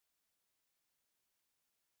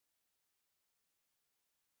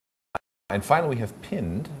And finally, we have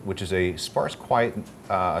pinned, which is a sparse, quiet,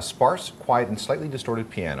 and slightly distorted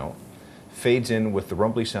piano. Fades in with the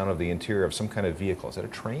rumbly sound of the interior of some kind of vehicle. Is that a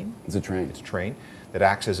train? It's a train. It's a train that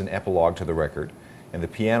acts as an epilogue to the record. And the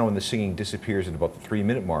piano and the singing disappears at about the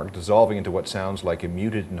 3-minute mark, dissolving into what sounds like a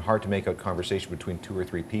muted and hard-to-make-out conversation between 2 or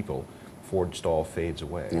 3 people. Ford stall fades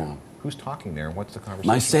away. Yeah. Who's talking there, and what's the conversation?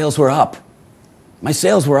 My sales were up. My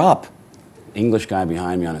sales were up. English guy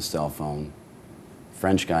behind me on his cell phone.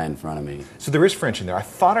 French guy in front of me. So there is French in there. I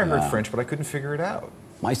thought I heard French, but I couldn't figure it out.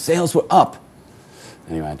 My sales were up.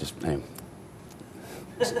 Anyway,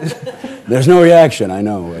 there's no reaction, I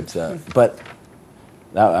know. It's, but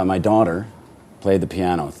my daughter played the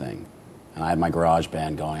piano thing, and I had my garage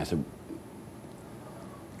band going. I said,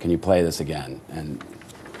 can you play this again?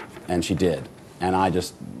 And she did. And I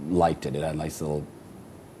just liked it. It had a nice little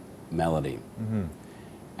melody. Mm-hmm.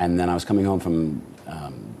 And then I was coming home from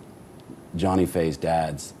Johnny Fay's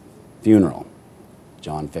dad's funeral.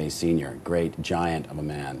 John Fay Sr., great giant of a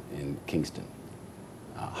man in Kingston,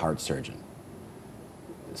 heart surgeon,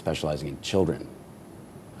 specializing in children.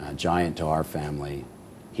 Giant to our family.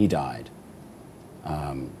 He died.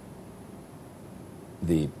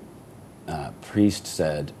 The priest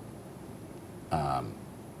said,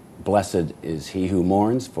 blessed is he who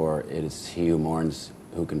mourns, for it is he who mourns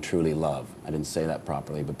who can truly love. I didn't say that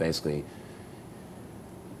properly, but basically,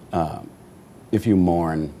 if you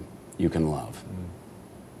mourn, you can love.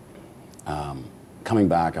 Coming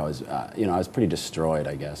back, I was pretty destroyed,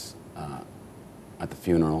 I guess, at the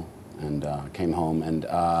funeral, and came home and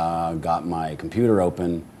got my computer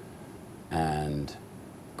open and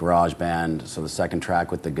GarageBand, so the second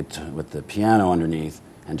track with the piano underneath,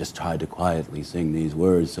 and just tried to quietly sing these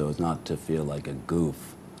words so as not to feel like a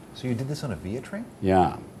goof. So you did this on a Via train?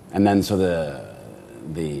 Yeah, and then so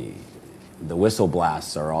the whistle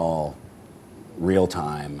blasts are all real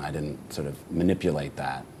time. I didn't sort of manipulate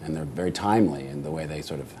that, and they're very timely in the way they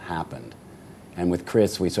sort of happened. And with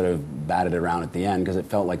Chris, we sort of batted around at the end because it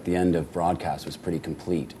felt like the end of broadcast was pretty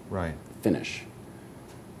complete. Right. Finish.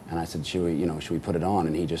 And I said, should we put it on?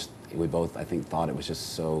 And we both, I think, thought it was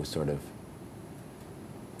just so sort of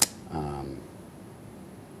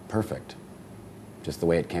perfect. Just the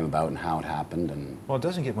way it came about and how it happened. And well, it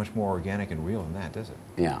doesn't get much more organic and real than that, does it?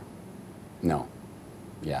 Yeah. No.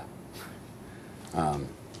 Yeah.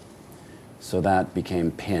 So that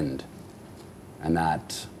became pinned. And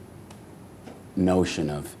that notion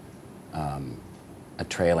of a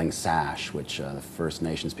trailing sash, which the First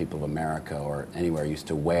Nations people of America or anywhere used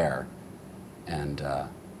to wear. And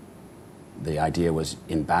the idea was,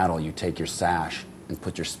 in battle, you take your sash and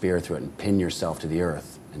put your spear through it and pin yourself to the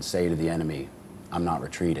earth and say to the enemy, I'm not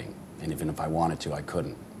retreating. And even if I wanted to, I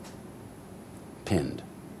couldn't. Pinned.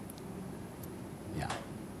 Yeah.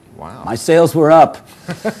 Wow. My sales were up.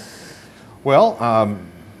 Well,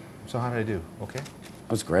 so how did I do? Okay?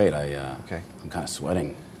 That was great. Okay. I'm kind of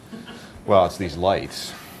sweating. Well, it's these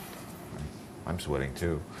lights. I'm sweating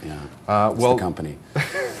too. Yeah. It's the company.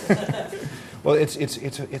 Well, it's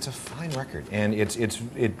a fine record, and it's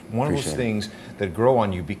one of those things that grow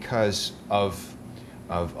on you because of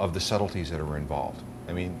the subtleties that are involved.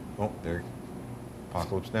 I mean, there,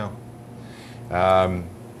 Apocalypse Now,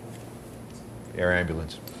 air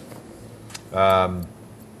ambulance.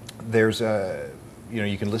 There's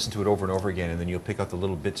you can listen to it over and over again, and then you'll pick out the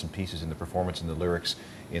little bits and pieces in the performance, in the lyrics,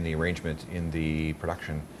 in the arrangement, in the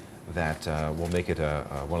production that will make it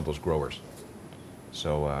one of those growers.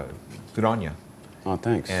 So good on you. Oh,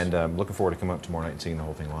 thanks. And I'm looking forward to coming up tomorrow night and seeing the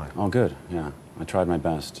whole thing live. Oh, good. Yeah, I tried my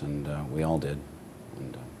best, and we all did.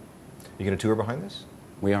 And you going to tour behind this?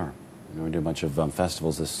 We are. We're going to do a bunch of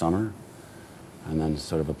festivals this summer, and then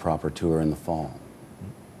sort of a proper tour in the fall.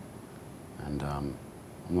 And I'm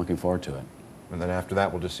looking forward to it. And then after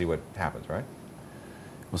that, we'll just see what happens, right?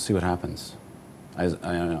 We'll see what happens.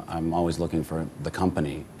 I'm always looking for the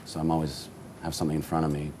company, so I'm always have something in front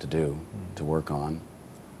of me to do, to work on.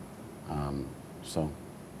 So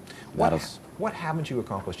what haven't you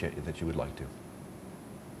accomplished yet that you would like to?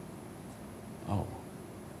 Oh,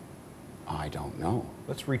 I don't know.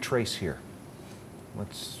 Let's retrace here.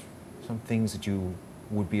 Some things that you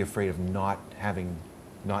would be afraid of not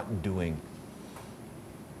doing.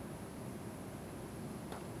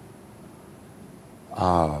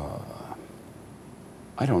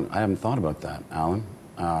 I haven't thought about that, Alan.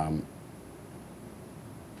 I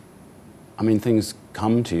mean, things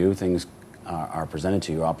come to you, things are presented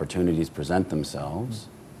to you, opportunities present themselves.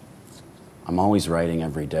 I'm always writing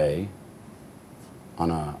every day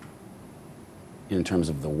in terms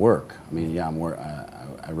of the work. I mean, yeah,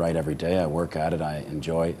 I write every day, I work at it, I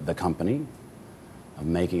enjoy the company.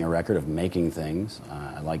 making a record, of making things.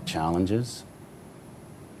 I like challenges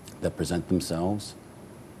that present themselves.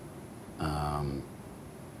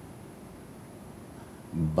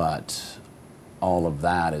 But all of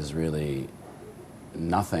that is really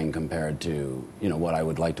nothing compared to, you know, what I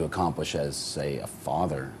would like to accomplish as, say, a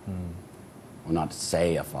father. Well, not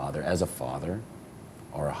say a father, as a father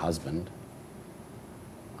or a husband.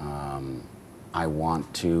 I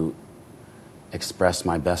want to express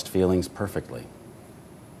my best feelings perfectly.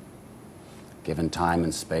 Given time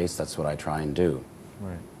and space, that's what I try and do.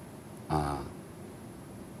 Right.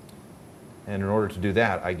 And in order to do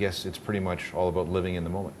that, I guess it's pretty much all about living in the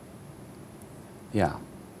moment. Yeah.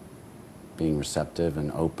 Being receptive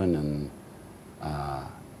and open and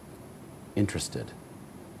interested.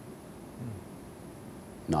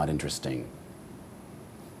 Not interesting.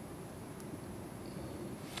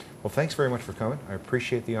 Well, thanks very much for coming. I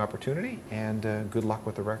appreciate the opportunity, and good luck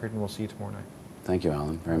with the record, and we'll see you tomorrow night. Thank you,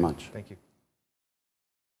 Alan, very much. Thank you.